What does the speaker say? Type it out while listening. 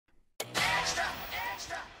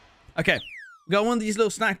Okay. We got one of these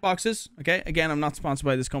little snack boxes. Okay. Again, I'm not sponsored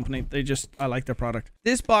by this company. I like their product.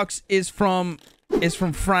 This box is from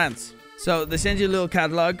France. So they send you a little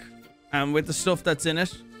catalog with the stuff that's in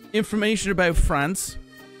it. Information about France.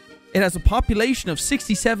 It has a population of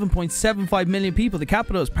 67.75 million people. The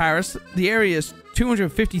capital is Paris. The area is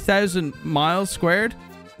 250,000 miles squared.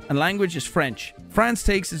 And language is French. France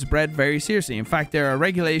takes its bread very seriously. In fact, there are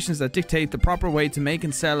regulations that dictate the proper way to make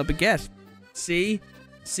and sell a baguette. See?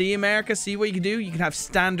 See, America? See what you can do? You can have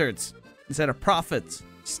standards instead of profits.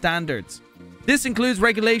 Standards. This includes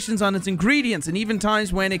regulations on its ingredients and even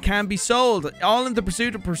times when it can be sold. All in the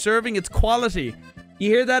pursuit of preserving its quality. You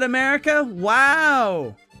hear that, America?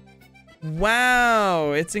 Wow.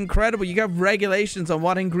 Wow, it's incredible. You got regulations on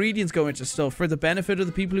what ingredients go into stuff for the benefit of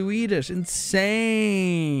the people who eat it.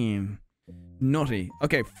 Insane. Nutty.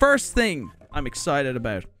 Okay, first thing I'm excited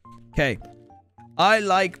about. Okay, I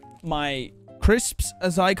like my crisps,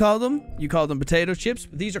 as I call them. You call them potato chips,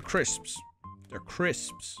 but these are crisps. They're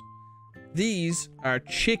crisps. These are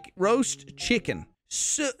roast chicken.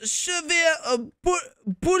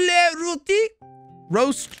 Poulet rôti?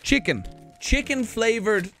 Roast chicken. Chicken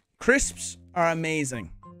flavored crisps are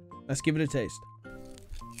amazing. Let's give it a taste.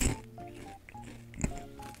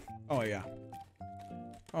 Oh yeah.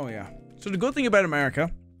 Oh yeah. So the good thing about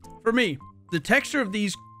America, for me, the texture of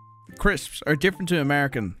these crisps are different to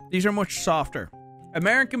American. These are much softer.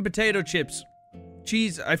 American potato chips,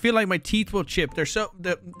 geez, I feel like my teeth will chip. They're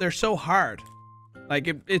so hard. Like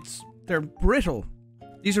they're brittle.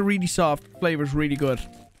 These are really soft. Flavor's really good.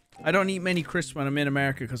 I don't eat many crisps when I'm in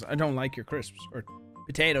America because I don't like your crisps or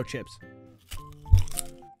potato chips.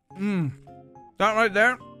 That right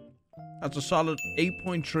there, that's a solid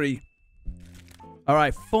 8.3. All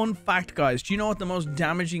right, fun fact, guys. Do you know what the most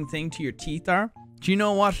damaging thing to your teeth are? Do you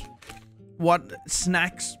know what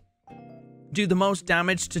snacks do the most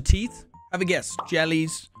damage to teeth? Have a guess.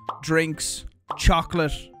 Jellies, drinks,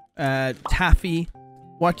 chocolate, taffy.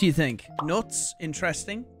 What do you think? Nuts,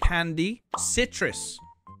 interesting. Candy, citrus.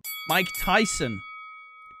 Mike Tyson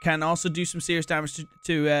can also do some serious damage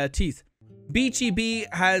to teeth. Beachy B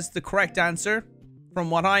has the correct answer. From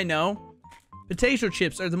what I know, potato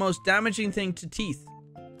chips are the most damaging thing to teeth.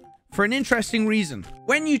 For an interesting reason.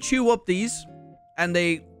 When you chew up these and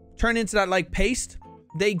they turn into that like paste,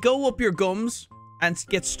 they go up your gums and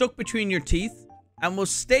get stuck between your teeth and will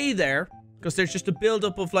stay there because there's just a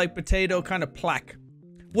buildup of like potato kind of plaque.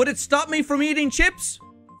 Would it stop me from eating chips?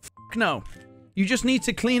 F no. You just need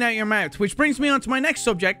to clean out your mouth. Which brings me on to my next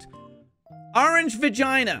subject. Orange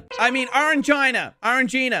vagina. I mean, orangina.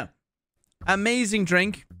 Orangina. Amazing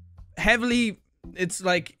drink. Heavily, it's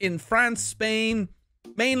like in France, Spain,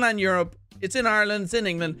 mainland Europe. It's in Ireland. It's in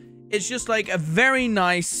England. It's just like a very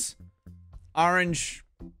nice orange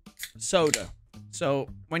soda. So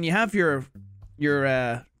when you have your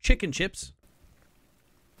chicken chips.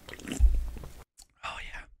 Oh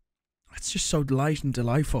yeah. It's just so light and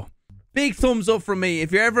delightful. Big thumbs up from me.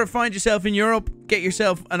 If you ever find yourself in Europe, get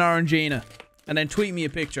yourself an Orangina. And then tweet me a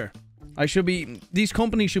picture. These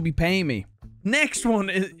companies should be paying me. Next one,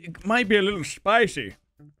 it might be a little spicy.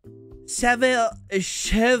 Chèvre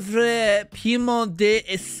piment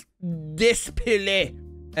d'espelette.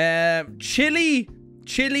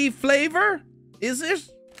 Chili flavor? Is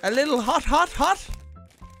it? A little hot?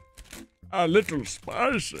 A little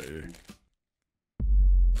spicy.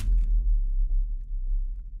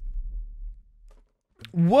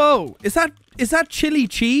 Whoa, is that chili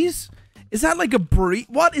cheese? Is that like a brie?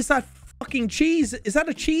 What is that fucking cheese? Is that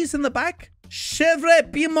a cheese in the back?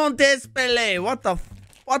 Chèvre piment d'espelette.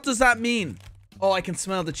 What does that mean? Oh, I can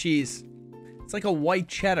smell the cheese. It's like a white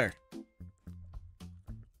cheddar.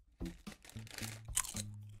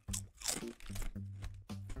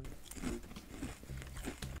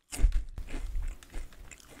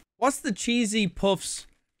 What's the cheesy puffs?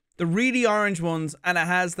 The really orange ones, and it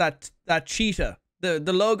has that cheetah.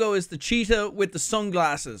 The logo is the cheetah with the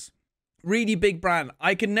sunglasses. Really big brand.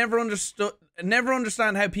 I can never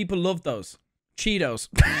understand how people love those. Cheetos.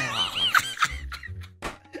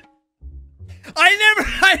 I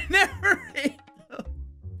never ate them.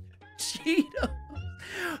 Cheetos.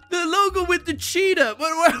 The logo with the cheetah.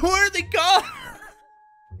 But where are they gone?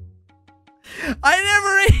 I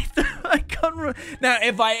never ate them. I can't remember. Now,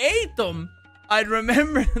 if I ate them, I'd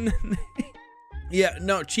remember the name. Yeah,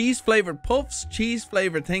 no, cheese flavored puffs, cheese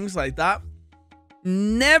flavored things like that.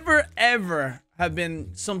 Never ever have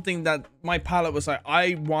been something that my palate was like,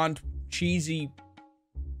 I want cheesy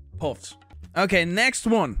puffs. Okay, next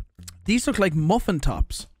one. These look like muffin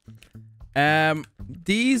tops.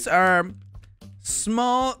 These are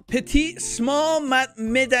small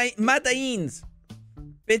medallons.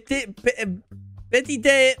 Petit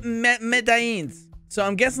de médaillons. So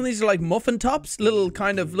I'm guessing these are like muffin tops, little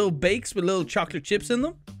bakes with little chocolate chips in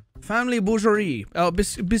them. Family boucherie. Oh,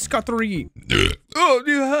 biscuiterie. Oh,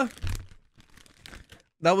 yeah.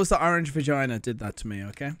 That was the orange vagina did that to me,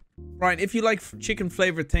 okay? Right, if you like chicken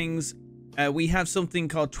flavored things, we have something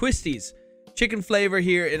called Twisties. Chicken flavor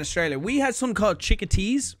here in Australia. We had some called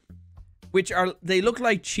Chickatees, which they look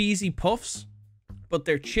like cheesy puffs, but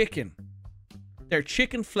they're chicken. They're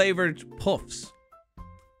chicken flavored puffs.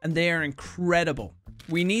 And they are incredible.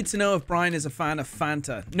 We need to know if Brian is a fan of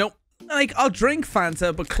Fanta. Nope. Like, I'll drink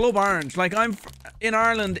Fanta, but Club Orange. Like, in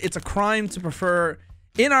Ireland, it's a crime to prefer...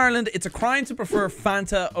 In Ireland, it's a crime to prefer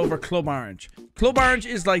Fanta over Club Orange. Club Orange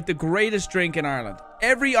is like the greatest drink in Ireland.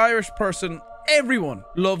 Every Irish person, everyone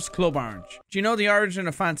loves Club Orange. Do you know the origin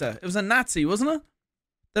of Fanta? It was a Nazi, wasn't it?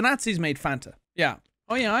 The Nazis made Fanta. Yeah.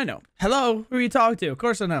 Oh yeah, I know. Hello, who are you talking to? Of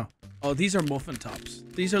course I know. Oh, these are muffin tops.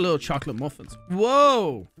 These are little chocolate muffins.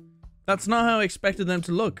 Whoa! That's not how I expected them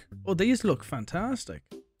to look. Oh, these look fantastic.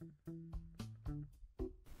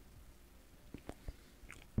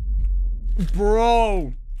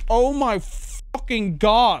 Bro. Oh my fucking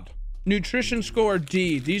god. Nutrition score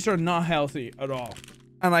D. These are not healthy at all.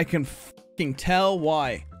 And I can fucking tell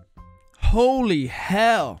why. Holy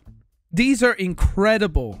hell. These are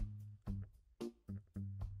incredible.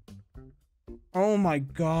 Oh my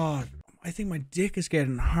god. I think my dick is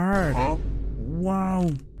getting hard. Huh? Wow.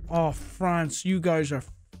 Oh, France, you guys are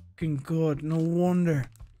fucking good. No wonder.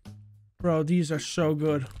 Bro, these are so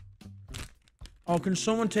good. Oh, can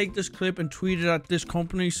someone take this clip and tweet it at this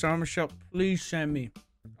company, Summer Shop? Please send me.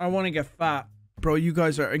 I want to get fat. Bro, you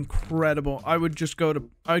guys are incredible. I'd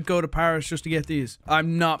go to Paris just to get these.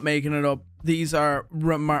 I'm not making it up. These are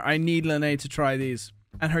I need Lene to try these.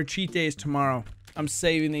 And her cheat day is tomorrow. I'm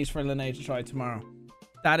saving these for Lene to try tomorrow.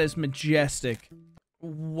 That is majestic.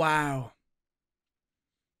 Wow.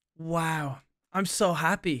 Wow. I'm so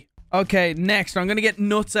happy. Okay, next. I'm going to get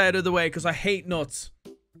nuts out of the way because I hate nuts.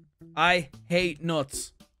 I hate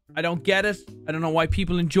nuts. I don't get it. I don't know why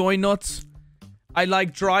people enjoy nuts. I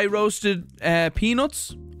like dry roasted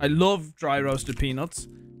peanuts. I love dry roasted peanuts.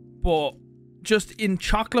 But just in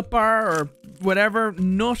chocolate bar or whatever,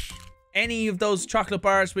 nut, any of those chocolate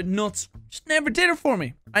bars with nuts, just never did it for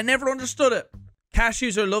me. I never understood it.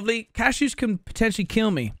 Cashews are lovely. Cashews can potentially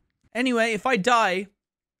kill me. Anyway, if I die,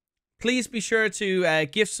 please be sure to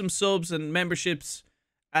gift some subs and memberships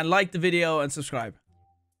and like the video and subscribe.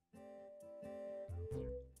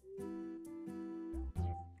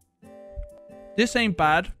 This ain't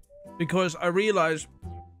bad because I realize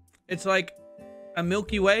it's like a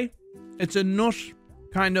Milky Way. It's a nut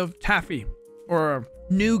kind of taffy or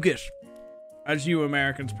nougat, as you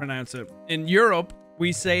Americans pronounce it. In Europe,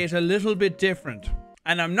 we say it a little bit different.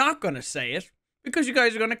 And I'm not going to say it because you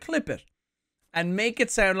guys are going to clip it and make it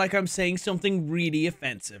sound like I'm saying something really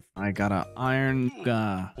offensive. I got an iron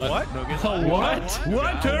What? What?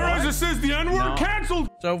 What? Terroriser says the N-word cancelled!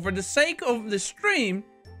 So for the sake of the stream,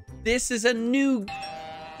 this is a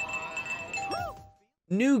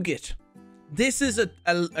nougat. This is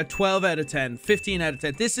a 12 out of 10, 15 out of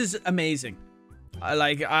 10. This is amazing.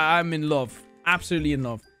 I'm in love. Absolutely in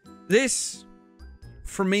love. This,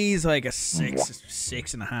 for me, is like a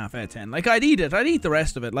 6.5 out of 10. Like, I'd eat it. I'd eat the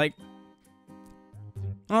rest of it. Like,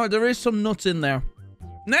 oh, there is some nuts in there.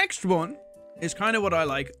 Next one is kind of what I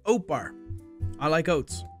like. Oat bar. I like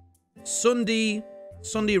oats. Sunday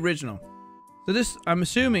original. So this, I'm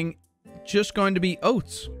assuming, just going to be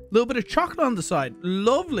oats. A little bit of chocolate on the side.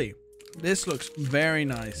 Lovely. This looks very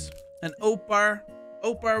nice. An oat bar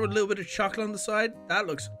with a little bit of chocolate on the side. That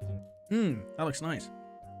looks nice.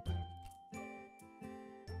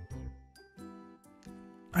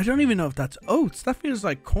 I don't even know if that's oats. That feels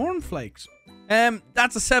like cornflakes.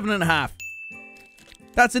 That's a 7.5.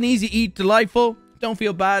 That's an easy eat, delightful. Don't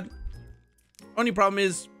feel bad. Only problem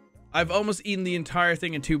is, I've almost eaten the entire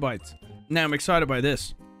thing in 2 bites. Now I'm excited by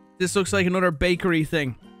this. This looks like another bakery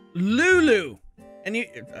thing. Lulu! And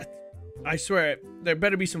I swear, there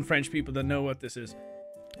better be some French people that know what this is.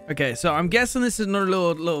 Okay, so I'm guessing this is another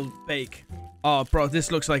little bake. Oh, bro, this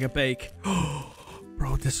looks like a bake.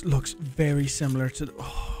 Bro, this looks very similar to the...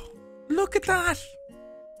 Oh, look at that!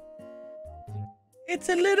 It's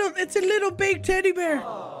a little baked teddy bear.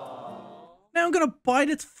 Now I'm gonna bite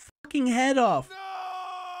its fucking head off.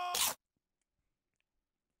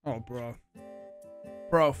 Oh, bro.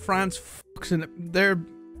 Bro, France fucks in it.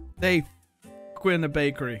 They fuck in the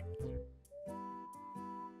bakery.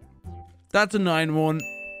 That's a 9-1.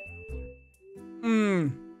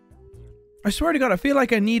 I swear to God, I feel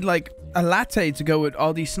like I need like a latte to go with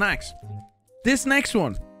all these snacks. This next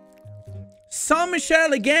one. Saint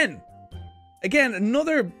Michel again. Again,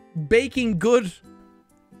 another baking good.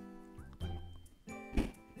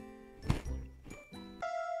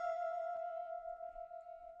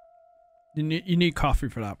 You need coffee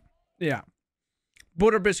for that. Yeah.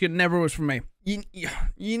 Butter biscuit never was for me. You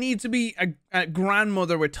need to be a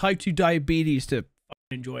grandmother with type 2 diabetes to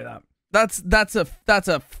enjoy that. That's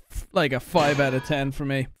like a 5 out of 10 for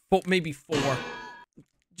me. But maybe 4.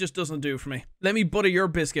 Just doesn't do for me. Let me butter your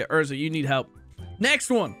biscuit, Urza. You need help. Next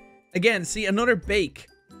one. Again, see, another bake.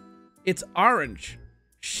 It's orange.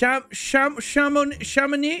 Chamonix?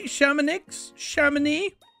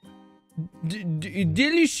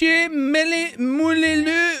 Délicieux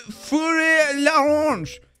moelleux fourré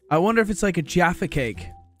l'orange. I wonder if it's like a Jaffa cake.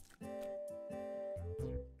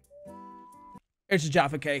 It's a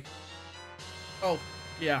Jaffa cake. Oh,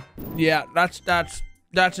 yeah. Yeah, that's an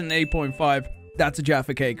 8.5. That's a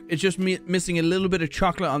Jaffa cake. It's just missing a little bit of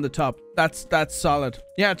chocolate on the top. That's solid.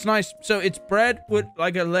 Yeah, it's nice. So it's bread with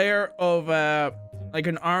like a layer of like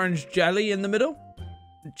an orange jelly in the middle.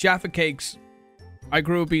 Jaffa cakes. I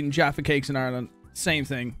grew up eating Jaffa cakes in Ireland. Same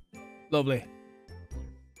thing. Lovely.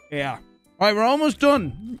 Yeah. All right, we're almost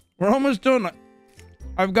done. We're almost done.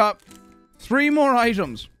 I've got 3 more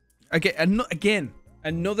items. Again,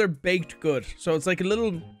 another baked good. So it's like a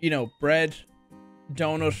little, you know, bread,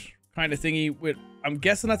 donut kind of thingy with, I'm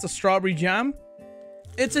guessing that's a strawberry jam.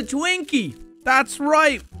 It's a Twinkie. That's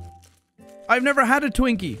right. I've never had a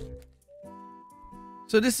Twinkie.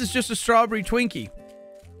 So this is just a strawberry Twinkie.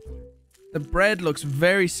 The bread looks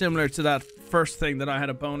very similar to that first thing that I had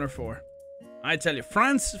a boner for. I tell you,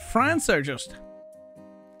 France are just...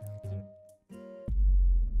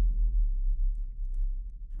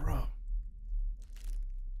 Bro.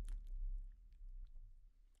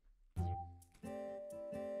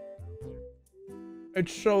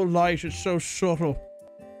 It's so light, it's so subtle.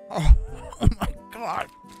 Oh my god.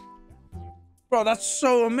 Bro, that's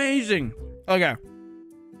so amazing. Okay.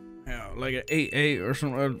 Yeah, like an 8-8 or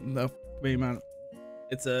something. No, wait, man.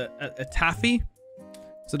 It's a taffy.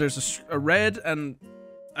 So there's a red and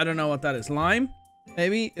I don't know what that is. Lime?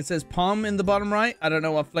 Maybe? It says palm in the bottom right. I don't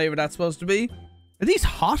know what flavor that's supposed to be. Are these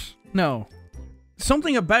hot? No.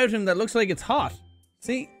 Something about him that looks like it's hot.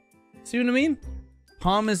 See? See what I mean?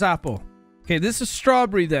 Palm is apple. Okay, this is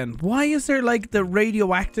strawberry then. Why is there like the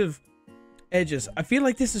radioactive edges? I feel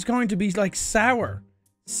like this is going to be like sour.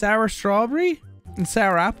 Sour strawberry and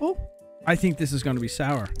sour apple? I think this is going to be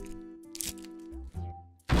sour.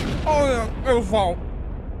 Oh yeah, oh,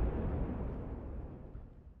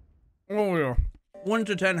 oh yeah. 1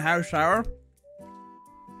 to 10, how sour?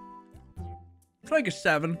 It's like a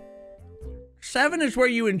 7. 7 is where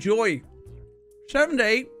you enjoy. 7 to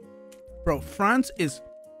 8. Bro, France is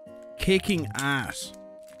kicking ass.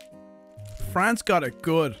 France got it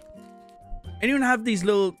good. Anyone have these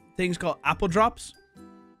little things called apple drops?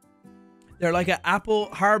 They're like an apple,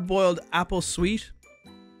 hard-boiled apple sweet.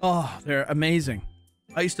 Oh, they're amazing.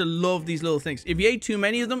 I used to love these little things. If you ate too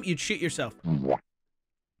many of them, you'd shit yourself.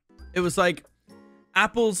 It was like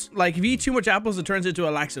apples. Like if you eat too much apples, it turns into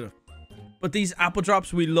a laxative. But these apple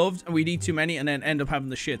drops we loved, and we'd eat too many and then end up having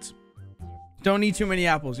the shits. Don't eat too many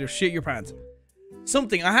apples. You'll shit your pants.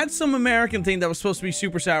 Something. I had some American thing that was supposed to be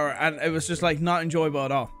super sour, and it was just like not enjoyable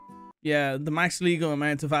at all. Yeah, the max legal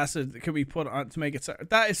amount of acid that could be put on to make it sour.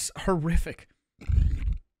 That is horrific.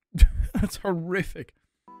 That's horrific.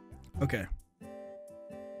 Okay.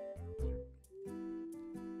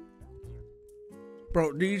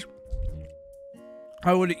 Bro, these...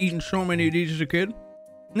 I would have eaten so many of these as a kid.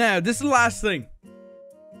 Now, this is the last thing.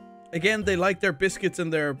 Again, they like their biscuits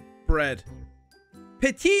and their bread.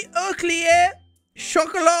 Petit eclair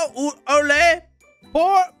chocolat au lait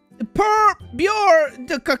pour beurre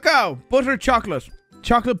de cacao. Butter chocolate.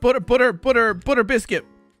 Chocolate butter biscuit.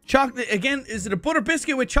 Chocolate, again, is it a butter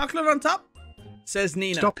biscuit with chocolate on top? Says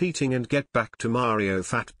Nina. Stop eating and get back to Mario,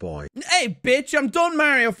 fat boy. Hey, bitch, I'm done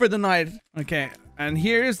Mario for the night. Okay, and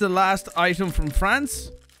here's the last item from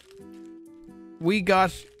France. We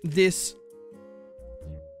got this.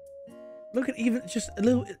 Look at even just a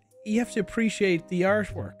little. You have to appreciate the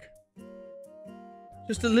artwork.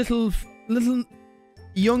 Just a little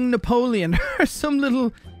young Napoleon or some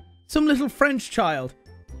little French child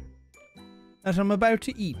that I'm about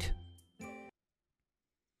to eat. It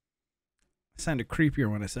sounded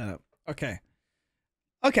creepier when I said it. Okay.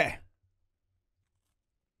 Okay.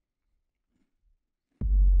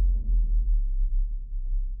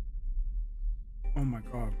 Oh my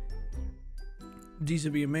god. These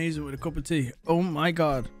would be amazing with a cup of tea. Oh my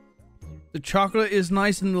god. The chocolate is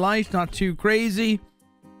nice and light, not too crazy.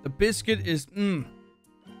 The biscuit is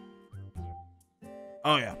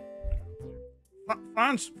Oh yeah.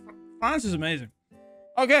 France is amazing.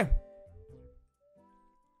 Okay.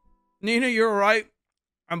 Nina, you're right.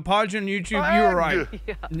 I'm Podge on YouTube. You were right.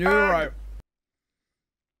 You were right.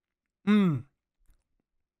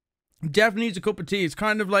 Jeff needs a cup of tea. It's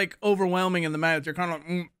kind of like overwhelming in the mouth. You're kind of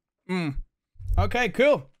like, Okay,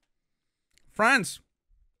 cool. France.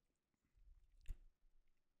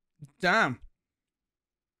 Damn.